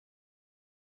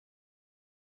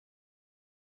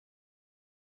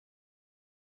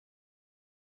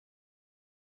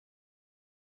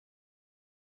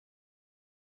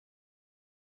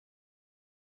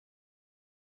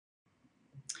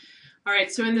All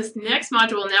right, so in this next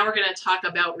module, now we're going to talk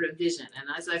about revision. And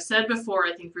as I've said before,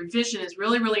 I think revision is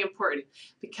really, really important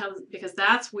because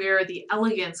that's where the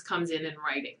elegance comes in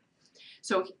writing.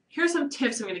 So here's some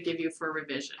tips I'm going to give you for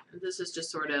revision. And this is just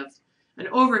sort of an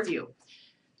overview.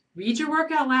 Read your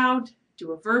work out loud,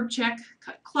 do a verb check,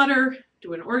 cut clutter,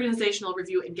 do an organizational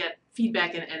review, and get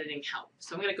feedback and editing help.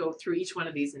 So I'm going to go through each one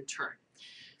of these in turn.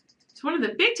 So one of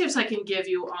the big tips I can give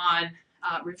you on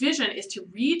revision is to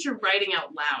read your writing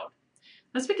out loud.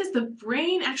 That's because the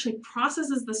brain actually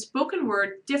processes the spoken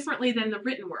word differently than the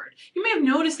written word. You may have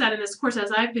noticed that in this course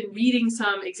as I've been reading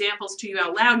some examples to you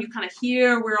out loud, you kind of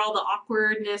hear where all the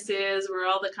awkwardness is, where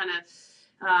all the kind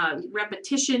of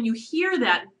repetition. You hear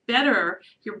that better.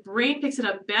 Your brain picks it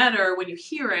up better when you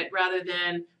hear it rather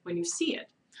than when you see it.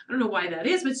 I don't know why that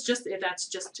is, but that's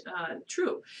just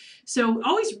true. So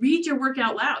always read your work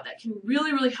out loud. That can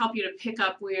really, really help you to pick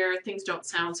up where things don't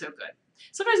sound so good.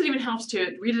 Sometimes it even helps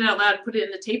to read it out loud, put it in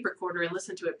the tape recorder, and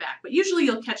listen to it back. But usually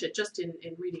you'll catch it just in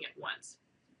reading it once.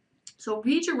 So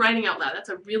read your writing out loud. That's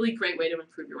a really great way to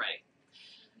improve your writing,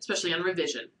 especially on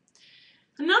revision.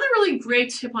 Another really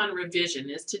great tip on revision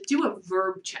is to do a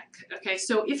verb check. Okay,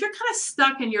 so if you're kind of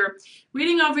stuck and you're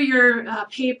reading over your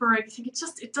paper and you think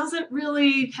it doesn't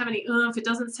really have any oomph, it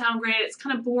doesn't sound great, it's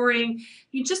kind of boring,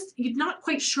 you're not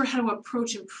quite sure how to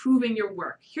approach improving your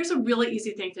work. Here's a really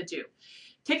easy thing to do.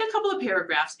 Take a couple of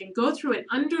paragraphs and go through and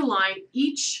underline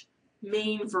each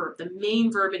main verb, the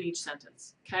main verb in each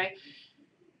sentence, okay?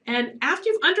 And after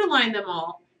you've underlined them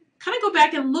all, kind of go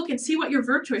back and look and see what your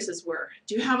verb choices were.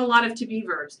 Do you have a lot of to-be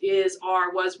verbs? Is,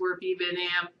 are, was, were, be, been,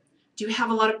 am? Do you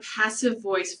have a lot of passive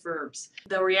voice verbs?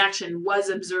 The reaction was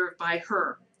observed by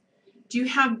her. Do you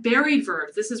have buried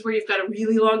verbs? This is where you've got a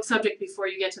really long subject before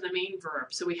you get to the main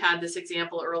verb. So we had this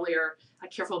example earlier, a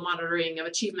careful monitoring of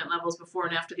achievement levels before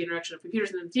and after the introduction of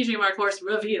computers in the teaching of our course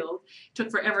revealed. It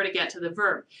took forever to get to the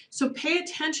verb. So pay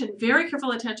attention, very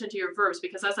careful attention to your verbs,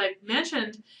 because as I've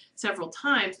mentioned several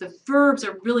times, the verbs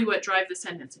are really what drive the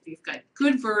sentence. If you've got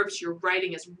good verbs, your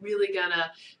writing is really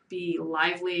gonna be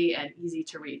lively and easy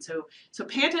to read. So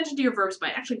pay attention to your verbs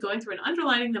by actually going through and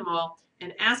underlining them all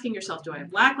and asking yourself, do I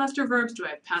have lackluster verbs, do I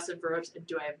have passive verbs, and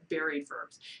do I have buried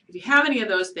verbs? If you have any of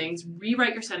those things,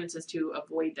 rewrite your sentences to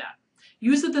avoid that.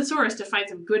 Use the thesaurus to find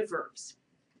some good verbs.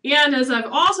 And as I've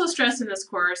also stressed in this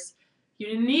course,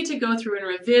 you need to go through and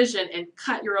revision and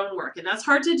cut your own work. And that's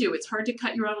hard to do. It's hard to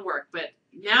cut your own work. But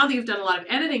now that you've done a lot of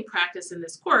editing practice in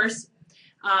this course,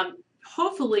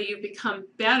 hopefully you've become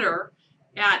better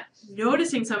at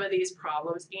noticing some of these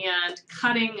problems and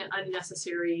cutting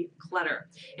unnecessary clutter.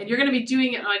 And you're going to be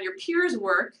doing it on your peers'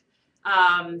 work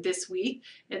this week,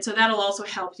 and so that'll also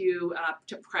help you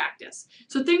to practice.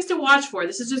 So things to watch for.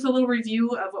 This is just a little review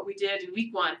of what we did in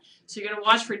week 1. So you're going to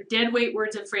watch for dead weight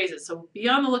words and phrases. So be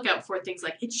on the lookout for things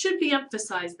like, it should be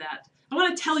emphasized that. I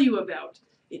want to tell you about,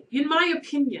 in my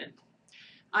opinion.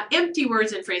 Empty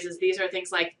words and phrases. These are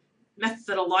things like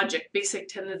methodologic, basic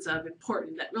tenets of,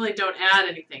 important, that really don't add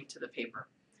anything to the paper.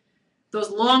 Those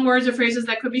long words or phrases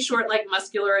that could be short, like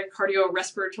muscular and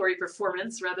cardiorespiratory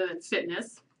performance rather than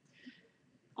fitness.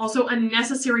 Also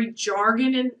unnecessary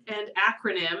jargon and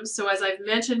acronyms. So as I've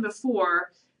mentioned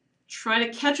before, try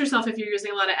to catch yourself if you're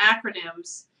using a lot of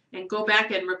acronyms and go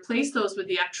back and replace those with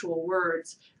the actual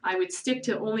words. I would stick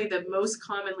to only the most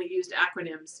commonly used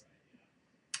acronyms.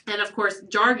 And of course,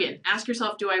 jargon. Ask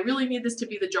yourself, do I really need this to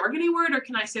be the jargony word, or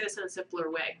can I say this in a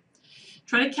simpler way?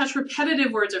 Try to catch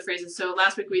repetitive words or phrases. So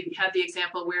last week we had the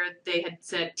example where they had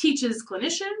said teaches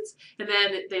clinicians, and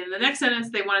then in the next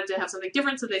sentence they wanted to have something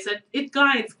different, so they said it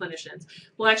guides clinicians.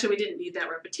 Well, actually we didn't need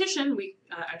that repetition. We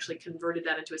actually converted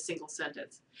that into a single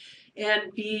sentence.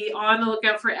 And be on the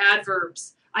lookout for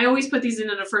adverbs. I always put these in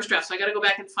a first draft, so I got to go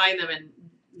back and find them and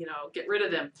get rid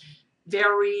of them.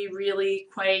 Very, really,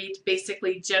 quite,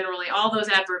 basically, generally, all those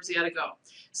adverbs you got to go.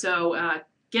 So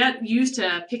get used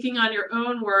to picking on your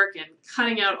own work and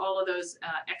cutting out all of those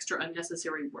extra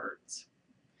unnecessary words.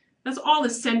 That's all the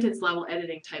sentence level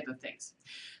editing type of things.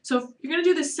 So if you're going to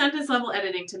do this sentence level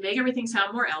editing to make everything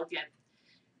sound more elegant,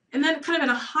 and then kind of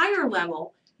at a higher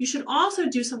level, you should also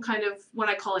do some kind of what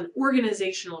I call an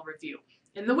organizational review.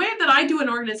 And the way that I do an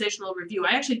organizational review, I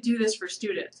actually do this for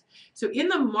students. So in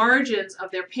the margins of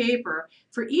their paper,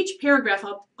 for each paragraph,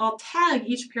 I'll tag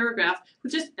each paragraph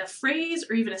with just a phrase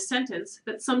or even a sentence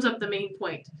that sums up the main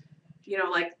point.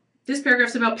 Like this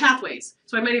paragraph's about pathways.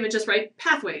 So I might even just write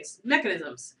pathways,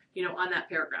 mechanisms, on that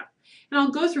paragraph. And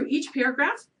I'll go through each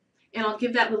paragraph and I'll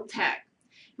give that little tag.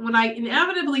 And what I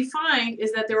inevitably find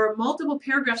is that there are multiple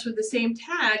paragraphs with the same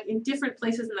tag in different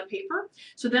places in the paper.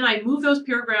 So then I move those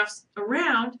paragraphs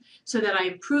around so that I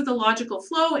improve the logical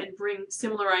flow and bring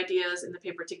similar ideas in the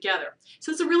paper together.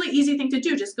 So it's a really easy thing to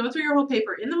do. Just go through your whole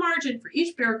paper. In the margin for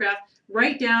each paragraph,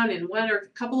 write down in one or a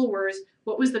couple of words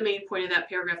what was the main point of that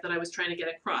paragraph that I was trying to get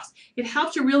across. It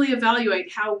helps you really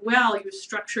evaluate how well you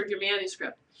structured your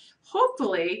manuscript.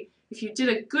 Hopefully, if you did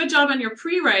a good job on your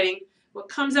pre-writing, what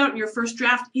comes out in your first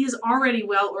draft is already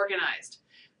well organized.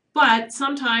 But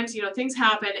sometimes, things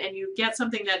happen and you get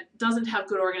something that doesn't have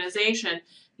good organization.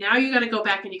 Now you got to go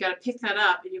back and you got to pick that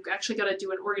up, and you've actually got to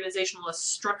do an organizational, a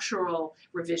structural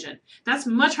revision. That's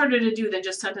much harder to do than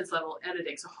just sentence level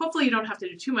editing. So hopefully you don't have to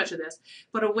do too much of this,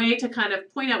 but a way to kind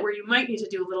of point out where you might need to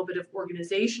do a little bit of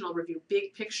organizational review,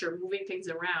 big picture, moving things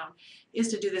around, is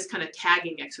to do this kind of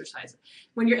tagging exercise.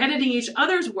 When you're editing each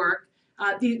other's work,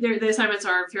 the assignments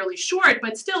are fairly short,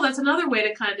 but still that's another way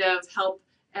to kind of help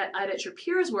edit your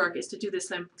peers' work, is to do this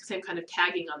same kind of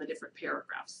tagging on the different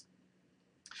paragraphs.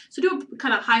 So do a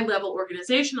kind of high-level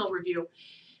organizational review.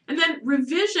 And then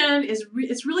revision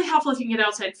it's really helpful if you can get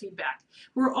outside feedback.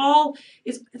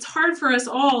 It's hard for us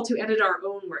all to edit our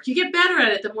own work. You get better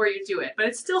at it the more you do it, but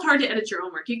it's still hard to edit your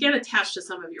own work. You get attached to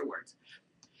some of your words.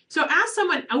 So ask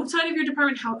someone outside of your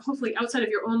department, hopefully outside of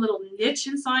your own little niche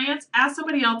in science, ask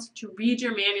somebody else to read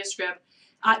your manuscript.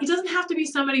 It doesn't have to be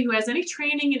somebody who has any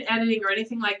training in editing or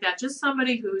anything like that, just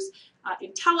somebody who's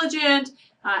intelligent,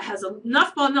 has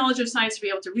enough knowledge of science to be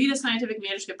able to read a scientific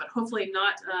manuscript, but hopefully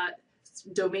not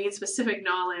domain-specific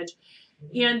knowledge.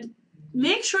 And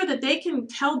make sure that they can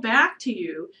tell back to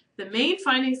you the main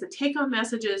findings, the take-home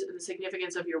messages, and the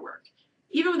significance of your work.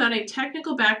 Even without a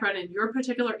technical background in your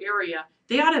particular area,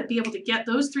 they ought to be able to get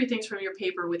those 3 things from your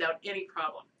paper without any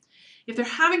problem. If they're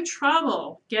having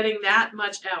trouble getting that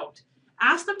much out,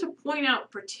 ask them to point out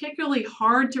particularly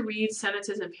hard to read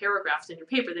sentences and paragraphs in your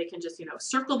paper. They can just,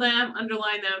 circle them,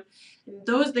 underline them, and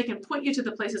they can point you to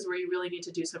the places where you really need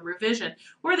to do some revision.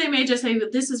 Or they may just say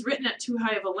that this is written at too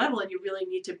high of a level and you really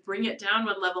need to bring it down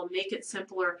one level, make it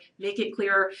simpler, make it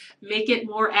clearer, make it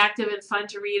more active and fun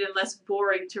to read and less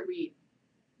boring to read.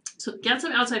 So get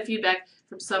some outside feedback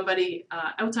from somebody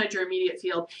outside your immediate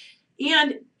field,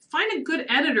 and find a good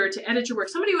editor to edit your work,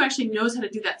 somebody who actually knows how to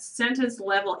do that sentence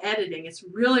level editing. It's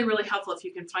really, really helpful if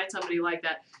you can find somebody like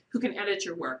that who can edit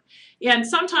your work. And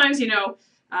sometimes, a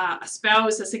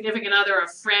spouse, a significant other, a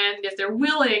friend, if they're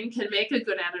willing, can make a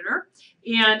good editor.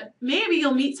 And maybe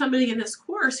you'll meet somebody in this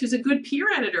course who's a good peer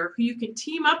editor who you can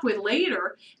team up with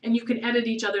later, and you can edit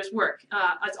each other's work.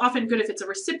 It's often good if it's a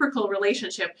reciprocal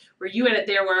relationship where you edit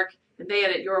their work and they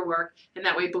edit your work, and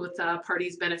that way both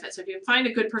parties benefit. So if you find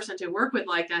a good person to work with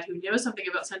like that who knows something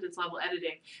about sentence level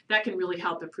editing, that can really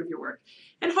help improve your work.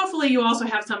 And hopefully you also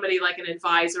have somebody like an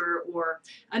advisor or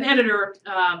an editor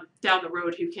down the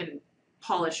road who can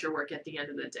polish your work at the end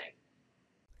of the day.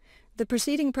 The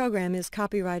preceding program is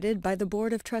copyrighted by the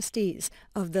Board of Trustees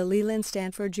of the Leland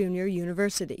Stanford Junior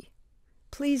University.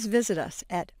 Please visit us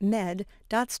at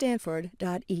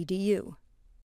med.stanford.edu.